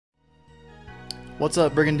What's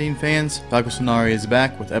up, Brigandine fans? Valkos Lunari is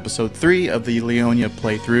back with episode 3 of the Leonia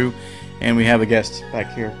playthrough, and we have a guest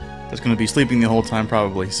back here that's going to be sleeping the whole time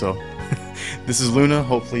probably, so this is Luna.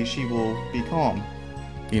 Hopefully she will be calm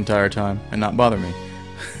the entire time and not bother me.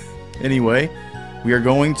 Anyway, we are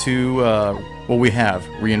going to, well, we have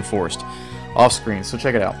reinforced off screen, so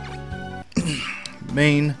check it out.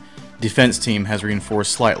 Main defense team has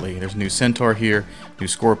reinforced slightly. There's a new centaur here, new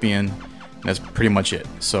scorpion. That's pretty much it.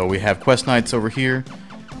 So we have quest knights over here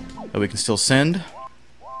that we can still send.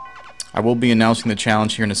 I will be announcing the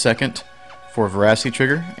challenge here in a second for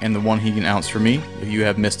VeracityTrigger and the one he announced for me if you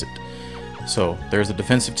have missed it. So there's the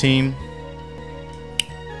defensive team.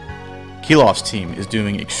 Caerleon's team is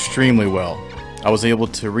doing extremely well. I was able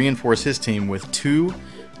to reinforce his team with 2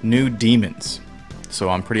 new demons. So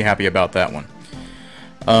I'm pretty happy about that one.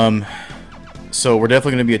 So we're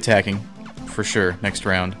definitely going to be attacking for sure next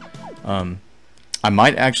round. I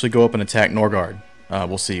might actually go up and attack Norgard.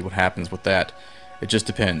 We'll see what happens with that. It just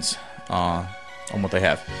depends on what they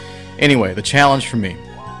have. Anyway, the challenge for me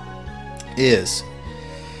is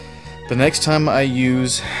the next time I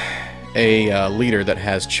use a leader that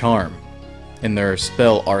has charm in their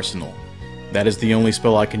spell arsenal, that is the only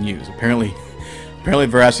spell I can use. Apparently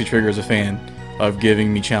VeracityTrigger is a fan of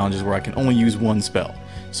giving me challenges where I can only use one spell.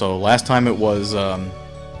 So last time it was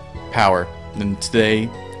power, and today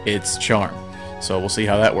it's charm. So we'll see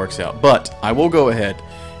how that works out. But I will go ahead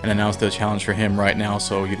and announce the challenge for him right now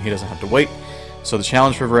so he doesn't have to wait. So the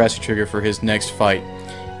challenge for VeracityTrigger for his next fight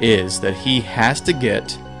is that he has to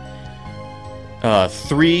get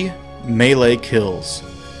 3 melee kills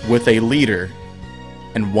with a leader,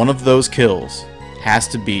 and one of those kills has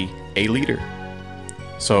to be a leader.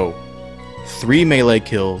 So 3 melee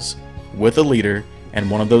kills with a leader, and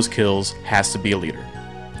one of those kills has to be a leader.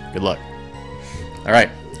 Good luck. Alright,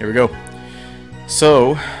 here we go.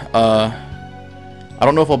 So, I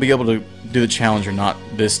don't know if I'll be able to do the challenge or not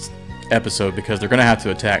this episode, because they're going to have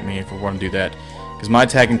to attack me if we want to do that, because my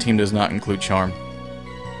attacking team does not include charm.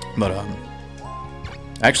 But,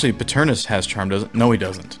 actually, Paternus has charm, doesn't? No, he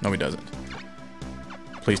doesn't. No, he doesn't.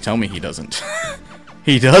 Please tell me he doesn't.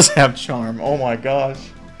 He does have charm. Oh my gosh.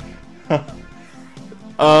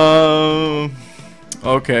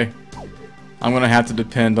 Okay. I'm gonna have to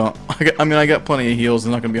depend on. I got plenty of heals.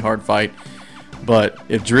 It's not gonna be a hard fight. But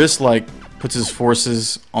if Driss puts his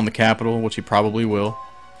forces on the capital, which he probably will,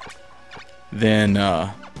 then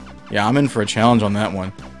yeah, I'm in for a challenge on that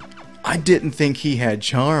one. I didn't think he had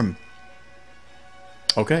charm.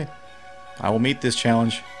 Okay, I will meet this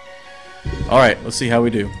challenge. All right, let's see how we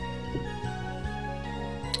do.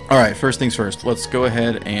 All right, first things first. Let's go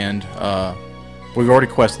ahead and we've already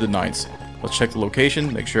quested the knights. Let's check the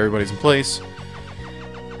location, make sure everybody's in place,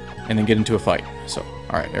 and then get into a fight. So,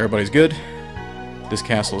 alright, everybody's good. This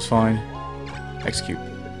castle is fine. Execute.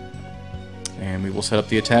 And we will set up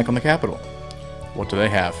the attack on the capital. What do they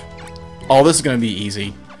have? Oh, this is going to be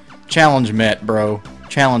easy. Challenge met, bro.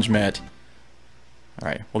 Challenge met.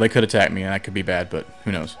 Alright, well, they could attack me, and that could be bad, but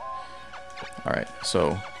who knows. Alright,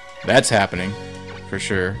 so that's happening for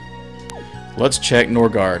sure. Let's check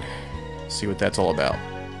Norgard. See what that's all about.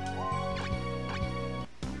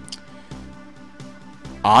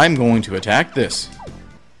 I'm going to attack this.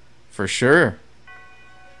 For sure.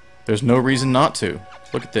 There's no reason not to.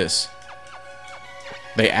 Look at this.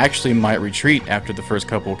 They actually might retreat after the first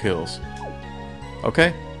couple of kills.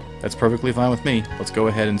 Okay. That's perfectly fine with me. Let's go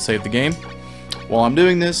ahead and save the game. While I'm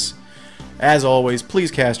doing this, as always,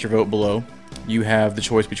 please cast your vote below. You have the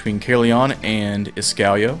choice between Caerleon and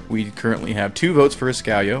Iscalio. We currently have 2 votes for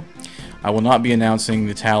Iscalio. I will not be announcing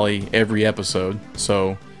the tally every episode,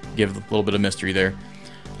 so give a little bit of mystery there.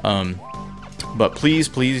 But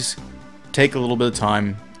please take a little bit of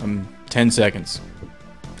time, 10 seconds.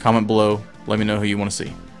 Comment below, let me know who you want to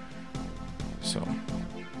see. So,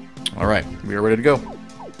 alright, we are ready to go.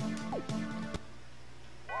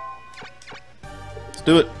 Let's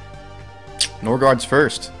do it. Norgard's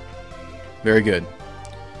first. Very good.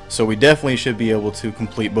 So we definitely should be able to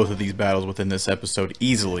complete both of these battles within this episode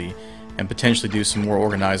easily, and potentially do some more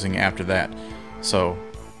organizing after that. So,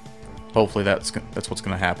 hopefully that's what's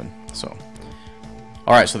going to happen. So,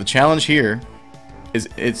 alright, so the challenge here is,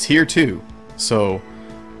 it's here too. So,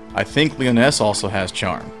 I think Leonis also has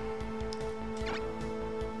charm.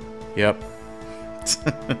 Yep.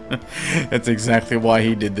 That's exactly why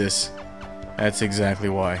he did this. That's exactly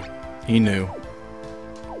why. He knew.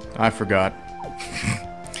 I forgot.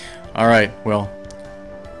 Alright, well,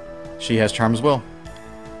 she has charm as well.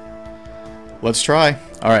 Let's try.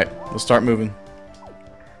 Alright, let's start moving.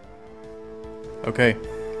 Okay,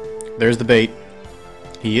 there's the bait.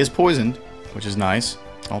 He is poisoned, which is nice.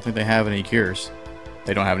 I don't think they have any cures.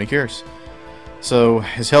 they don't have any cures. So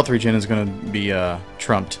his health regen is going to be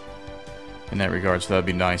trumped in that regard, so that would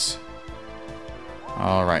be nice.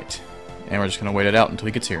 Alright. And we're just going to wait it out until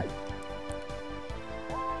he gets here.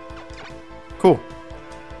 Cool.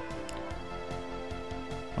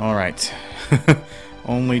 Alright.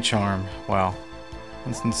 Only charm. Wow.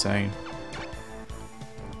 That's insane.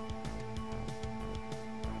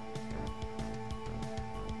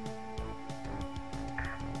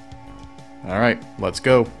 Alright, let's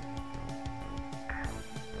go.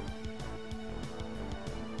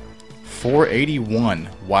 481.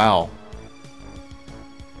 Wow.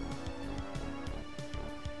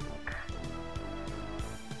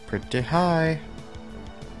 Pretty high.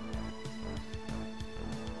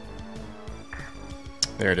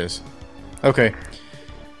 There it is. Okay.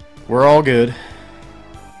 We're all good.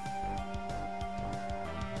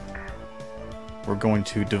 We're going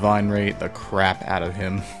to divine rate the crap out of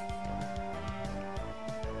him.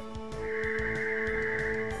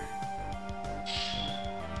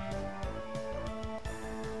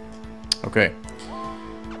 Okay.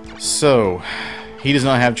 So, he does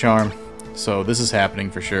not have charm. So this is happening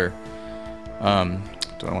for sure.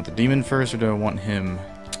 Do I want the demon first or do I want him?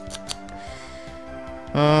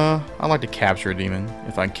 I'd like to capture a demon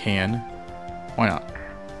if I can. Why not?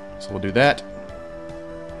 So we'll do that.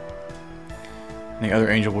 And the other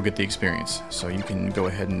angel will get the experience. So you can go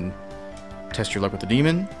ahead and test your luck with the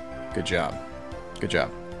demon. Good job. Good job.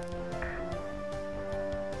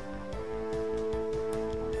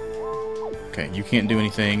 Okay, you can't do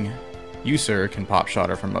anything. You, sir, can pop shot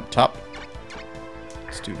her from up top.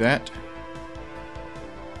 Let's do that.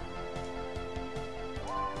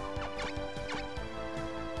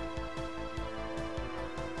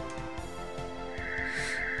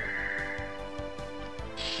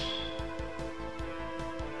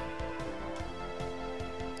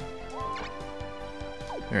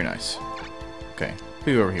 Very nice. Okay,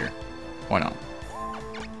 put you over here. Why not?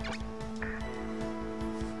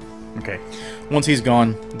 Okay, once he's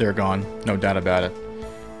gone, they're gone. No doubt about it.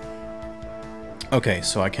 Okay,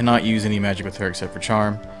 so I cannot use any magic with her except for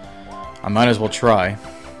charm. I might as well try.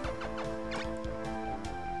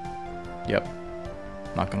 Yep.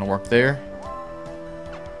 Not gonna work there.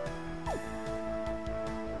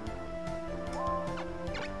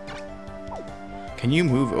 Can you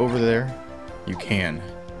move over there? You can.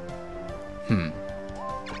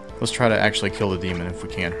 Let's try to actually kill the demon if we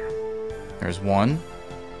can. There's one.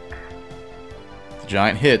 If the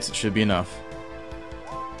giant hits, it should be enough.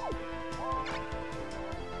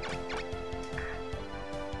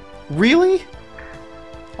 Really?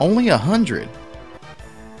 Only 100?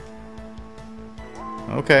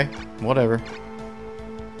 Okay, whatever.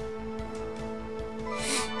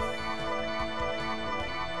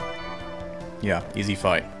 Yeah, easy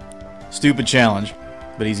fight. Stupid challenge,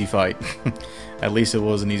 but easy fight. At least it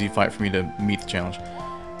was an easy fight for me to meet the challenge.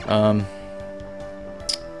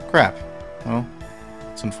 Crap. Well,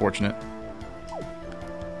 it's unfortunate.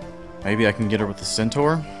 Maybe I can get her with the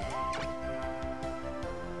centaur?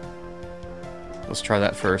 Let's try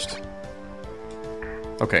that first.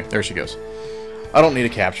 Okay, there she goes. I don't need to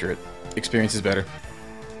capture it. Experience is better.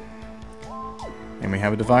 And we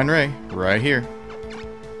have a divine ray right here.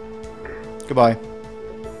 Goodbye.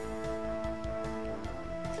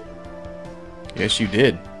 Yes, you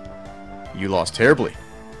did. You lost terribly.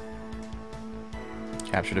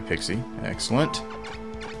 Captured a pixie. Excellent.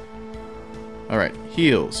 Alright,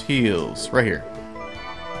 heals, heals. Right here.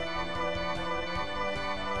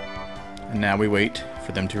 And now we wait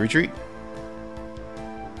for them to retreat.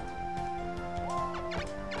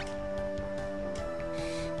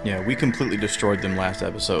 Yeah, we completely destroyed them last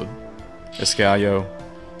episode. Iscalio.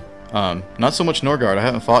 Not so much Norgard. I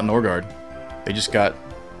haven't fought Norgard. They just got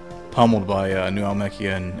pummeled by New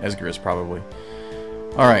Almechia and Esgarus, probably.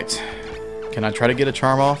 Alright. Can I try to get a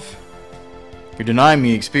charm off? You're denying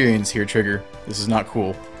me experience here, Trigger. This is not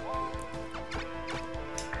cool.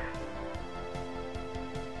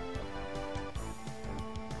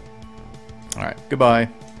 Alright, goodbye.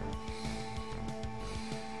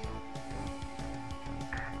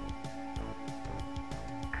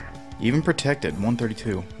 Even protected,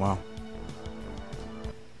 132. Wow.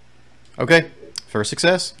 Okay, first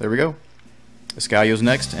success. There we go. Iscalio's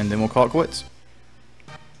next, and then we'll call it quits.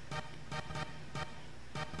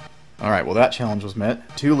 Alright, well that challenge was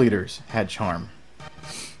met. 2 leaders had charm.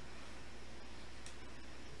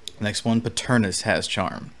 Next one, Paternus has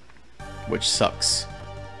charm, which sucks.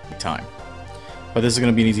 Big time. But this is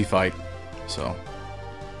going to be an easy fight. So,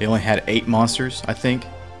 they only had 8 monsters, I think,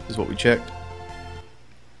 is what we checked.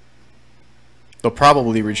 They'll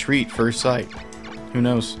probably retreat first sight. Who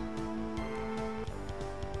knows?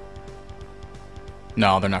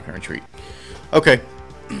 No, they're not going to retreat. Okay.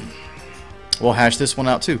 We'll hash this one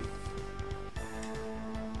out too.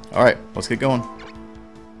 Alright, let's get going.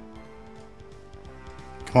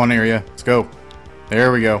 Come on, area. Let's go.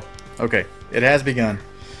 There we go. Okay, it has begun.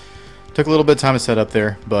 Took a little bit of time to set up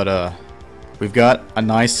there, but we've got a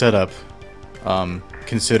nice setup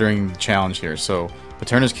considering the challenge here. So,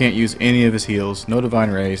 Paternus can't use any of his heals, no Divine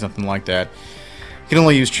Rays, nothing like that. He can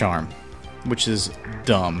only use Charm, which is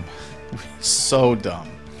dumb. So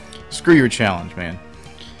dumb. Screw your challenge, man.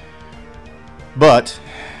 But,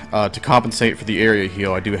 to compensate for the area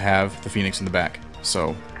heal, I do have the Phoenix in the back.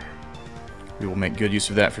 So, we will make good use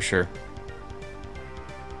of that for sure.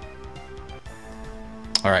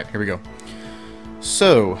 Alright, here we go.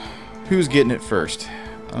 So, who's getting it first?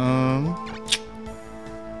 Go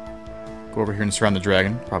over here and surround the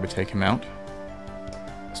dragon. Probably take him out.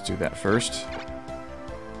 Let's do that first.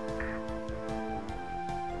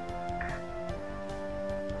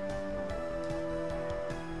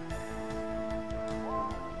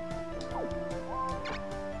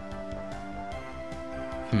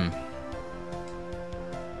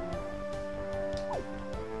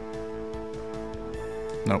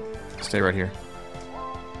 Nope. Stay right here.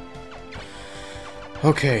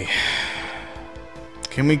 Okay.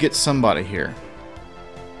 Can we get somebody here?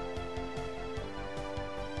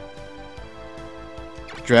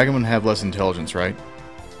 Dragon would have less intelligence, right?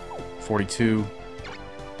 42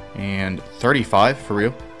 and 35 for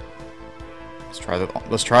real.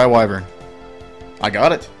 Let's try a wyvern. I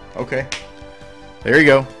got it. Okay. There you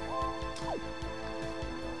go.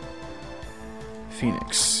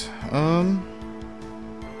 Phoenix.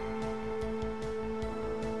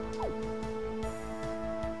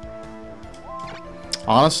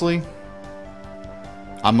 Honestly,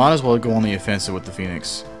 I might as well go on the offensive with the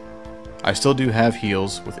Phoenix. I still do have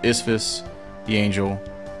heals with Isphys, the Angel,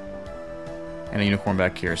 and a Unicorn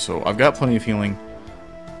back here, so I've got plenty of healing,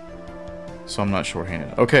 so I'm not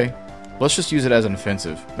short-handed. Okay, let's just use it as an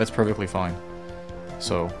offensive. That's perfectly fine.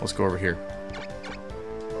 So, let's go over here.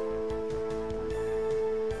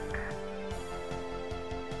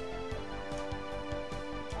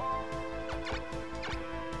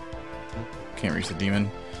 Can't reach the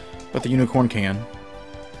demon, but the unicorn can.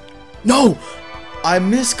 No! I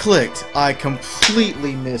misclicked. I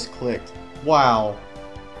completely misclicked. Wow.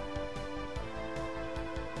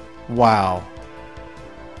 Wow.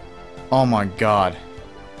 Oh my god.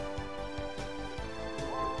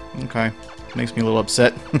 Okay. Makes me a little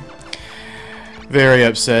upset. Very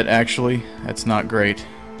upset, actually. That's not great.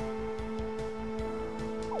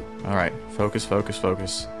 Alright. Focus, focus,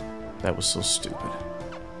 focus. That was so stupid.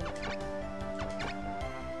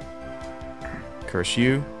 Curse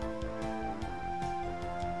you.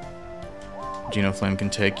 Genoflame can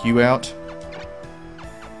take you out.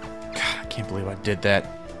 God, I can't believe I did that.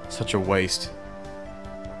 Such a waste.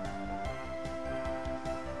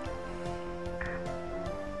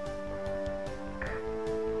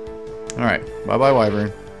 Alright, bye-bye,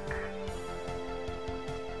 Wyvern.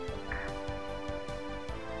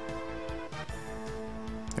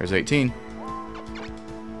 There's 18.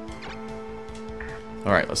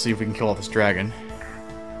 Alright, let's see if we can kill off this dragon.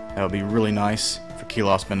 That would be really nice for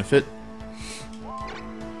Keylof's benefit.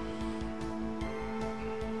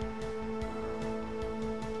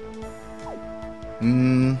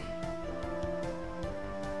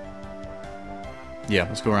 Yeah,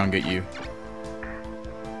 let's go around and get you.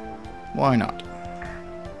 Why not?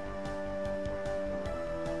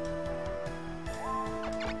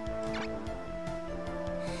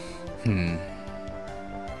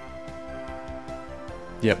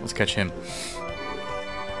 Yep, let's catch him.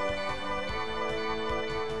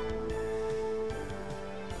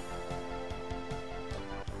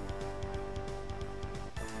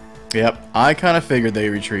 Yep, I kind of figured they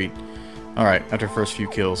retreat. Alright, after first few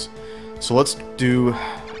kills. So let's do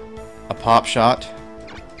a pop shot,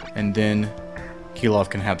 and then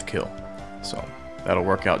Keylov can have the kill. So that'll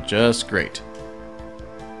work out just great.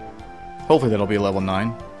 Hopefully that'll be a level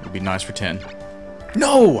 9. It'd be nice for 10.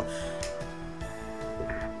 No!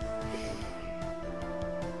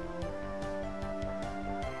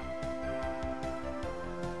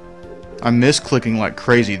 I'm misclicking like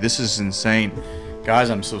crazy. This is insane.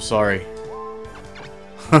 Guys, I'm so sorry.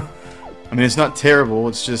 I mean, it's not terrible.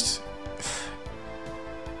 It's just...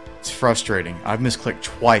 it's frustrating. I've misclicked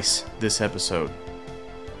twice this episode.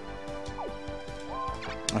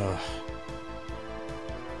 Ugh.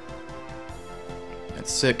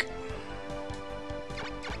 That's sick.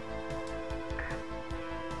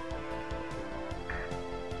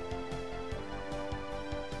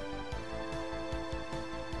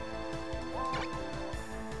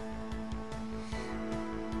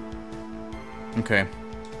 Okay.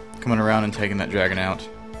 Coming around and taking that dragon out.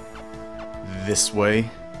 This way.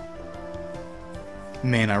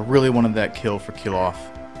 Man, I really wanted that kill for kill off.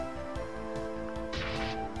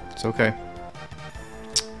 It's okay.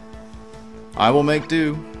 I will make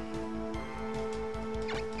do.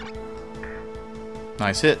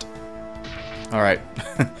 Nice hit. Alright.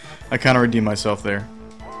 I kind of redeemed myself there.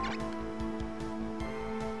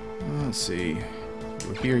 Let's see. You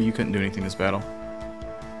were here, you couldn't do anything this battle.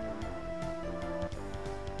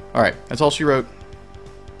 Alright, that's all she wrote.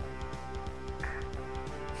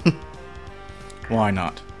 Why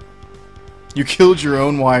not? You killed your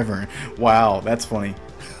own wyvern. Wow, that's funny.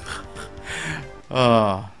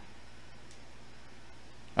 Alright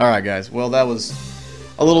guys, well that was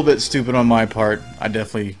a little bit stupid on my part. I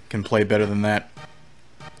definitely can play better than that.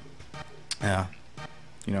 Yeah,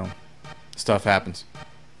 you know, stuff happens.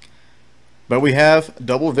 But we have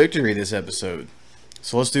double victory this episode.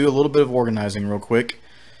 So let's do a little bit of organizing real quick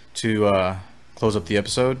to close up the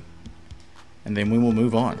episode. And then we will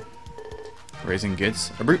move on. Raising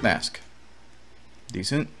gets a brute mask.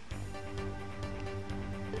 Decent.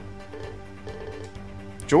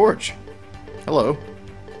 George. Hello.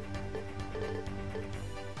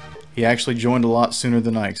 He actually joined a lot sooner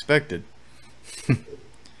than I expected.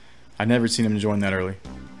 I'd never seen him join that early.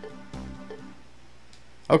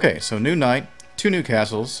 Okay, so new night, 2 new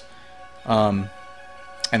castles, and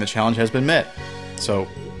the challenge has been met. So,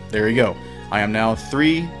 there you go. I am now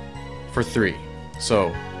 3 for 3.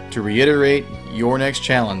 So, to reiterate your next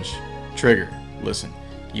challenge, Trigger, listen,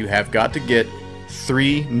 you have got to get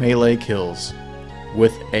 3 melee kills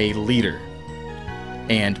with a leader.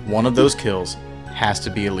 And one of those kills has to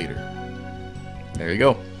be a leader. There you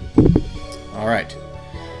go. Alright.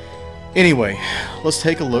 Anyway, let's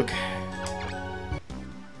take a look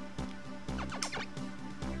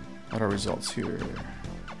at our results here.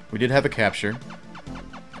 We did have a capture.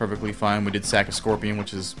 Perfectly fine. We did sack a scorpion,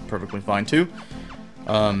 which is perfectly fine too.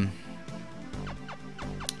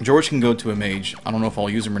 George can go to a mage. I don't know if I'll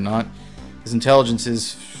use him or not. His intelligence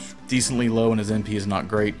is decently low and his MP is not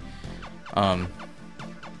great.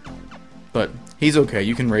 But he's okay.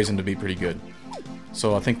 You can raise him to be pretty good.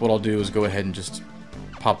 So I think what I'll do is go ahead and just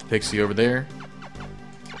pop the pixie over there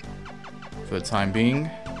for the time being.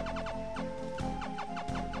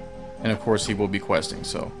 And of course he will be questing,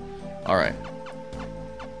 so alright.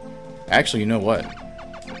 Actually, you know what?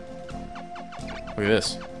 Look at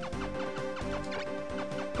this.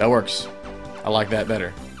 That works. I like that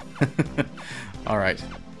better. Alright.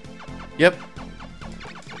 Yep.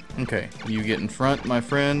 Okay, you get in front, my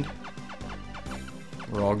friend.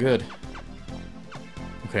 We're all good.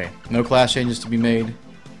 Okay, no class changes to be made.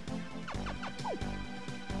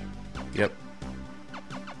 Yep.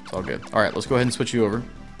 It's all good. Alright, let's go ahead and switch you over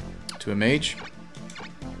to a mage.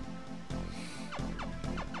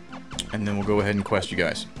 And then we'll go ahead and quest you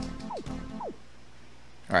guys.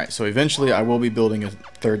 Alright, so eventually I will be building a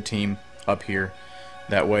 3rd team up here.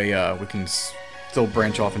 That way we can still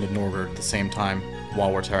branch off into Norgard at the same time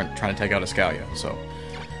while we're trying to take out Iscalio. So,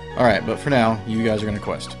 alright, but for now, you guys are going to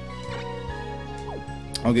quest.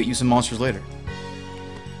 I'll get you some monsters later.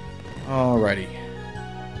 Alrighty.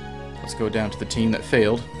 Let's go down to the team that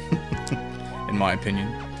failed, in my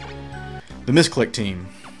opinion. The misclick team.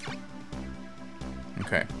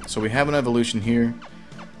 Okay, so we have an evolution here.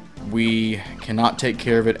 We cannot take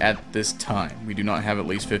care of it at this time. We do not have at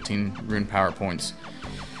least 15 rune power points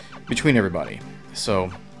between everybody.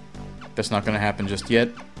 So, that's not going to happen just yet.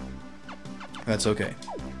 That's okay.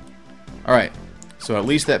 Alright, so at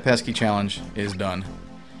least that pesky challenge is done.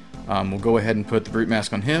 We'll go ahead and put the brute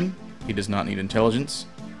mask on him. He does not need intelligence.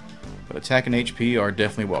 But attack and HP are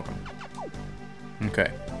definitely welcome.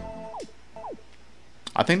 Okay.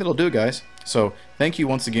 I think that'll do it, guys. So, thank you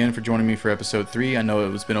once again for joining me for episode 3. I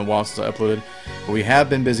know it's been a while since I uploaded, but we have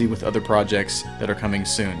been busy with other projects that are coming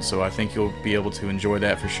soon, so I think you'll be able to enjoy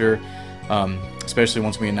that for sure, especially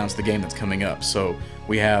once we announce the game that's coming up. So,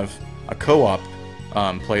 we have a co-op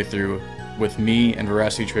playthrough with me and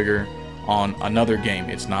VeracityTrigger on another game.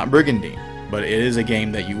 It's not Brigandine, but it is a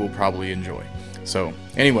game that you will probably enjoy. So,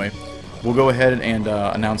 anyway, we'll go ahead and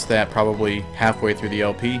announce that probably halfway through the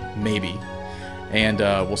LP, maybe. And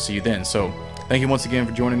we'll see you then. So, thank you once again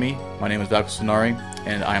for joining me. My name is Valkos,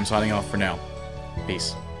 and I am signing off for now.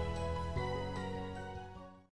 Peace.